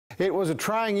It was a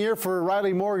trying year for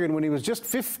Riley Morgan when he was just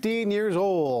 15 years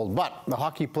old, but the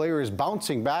hockey player is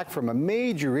bouncing back from a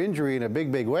major injury in a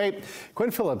big way. Quinn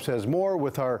Phillips has more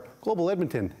with our Global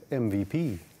Edmonton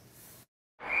MVP.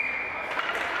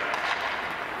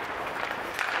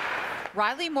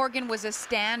 Riley Morgan was a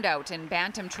standout in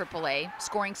Bantam AAA,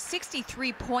 scoring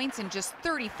 63 points in just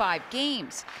 35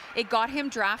 games. It got him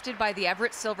drafted by the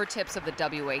Everett Silvertips of the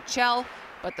WHL,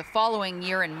 but the following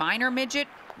year in minor midget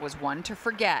was one to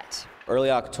forget. Early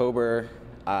October,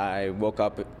 I woke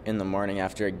up in the morning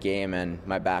after a game and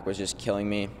my back was just killing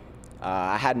me.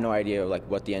 I had no idea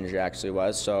what the injury actually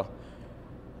was, so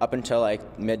up until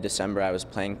mid-December I was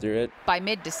playing through it. By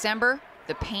mid-December,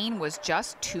 the pain was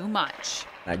just too much.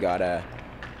 I got a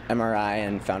MRI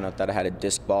and found out that I had a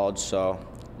disc bulge, so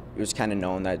it was kind of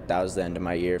known that that was the end of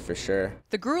my year for sure.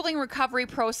 The grueling recovery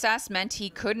process meant he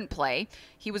couldn't play.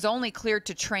 He was only cleared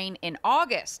to train in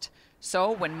August.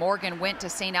 So when Morgan went to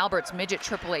St. Albert's Midget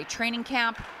AAA training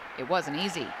camp, it wasn't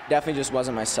easy. Definitely just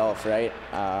wasn't myself, right?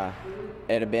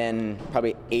 It had been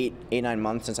probably 8-9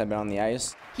 months since I've been on the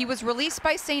ice. He was released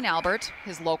by St. Albert,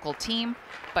 his local team,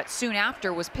 but soon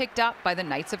after was picked up by the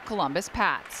Knights of Columbus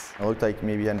Pats. It looked like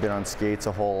maybe he hadn't been on skates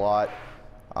a whole lot,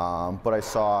 but I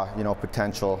saw,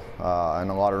 potential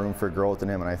and a lot of room for growth in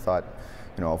him, and I thought,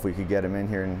 if we could get him in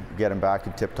here and get him back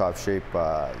in tip-top shape,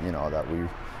 that we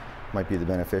might be the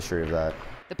beneficiary of that.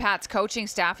 The Pats coaching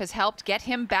staff has helped get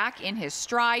him back in his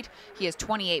stride. He has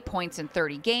 28 points in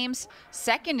 30 games,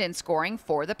 second in scoring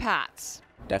for the Pats.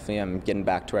 Definitely I'm getting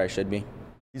back to where I should be.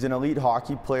 He's an elite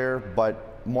hockey player,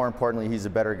 but more importantly, he's a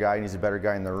better guy, and he's a better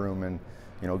guy in the room. And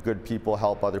good people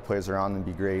help other players around them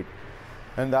be great.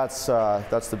 And that's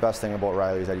the best thing about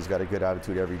Riley, is that he's got a good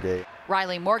attitude every day.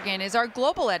 Riley Morgan is our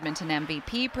Global Edmonton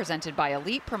MVP, presented by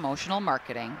Elite Promotional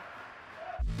Marketing.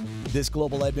 This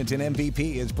Global Edmonton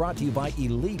MVP is brought to you by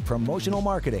Elite Promotional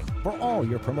Marketing for all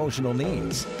your promotional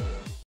needs.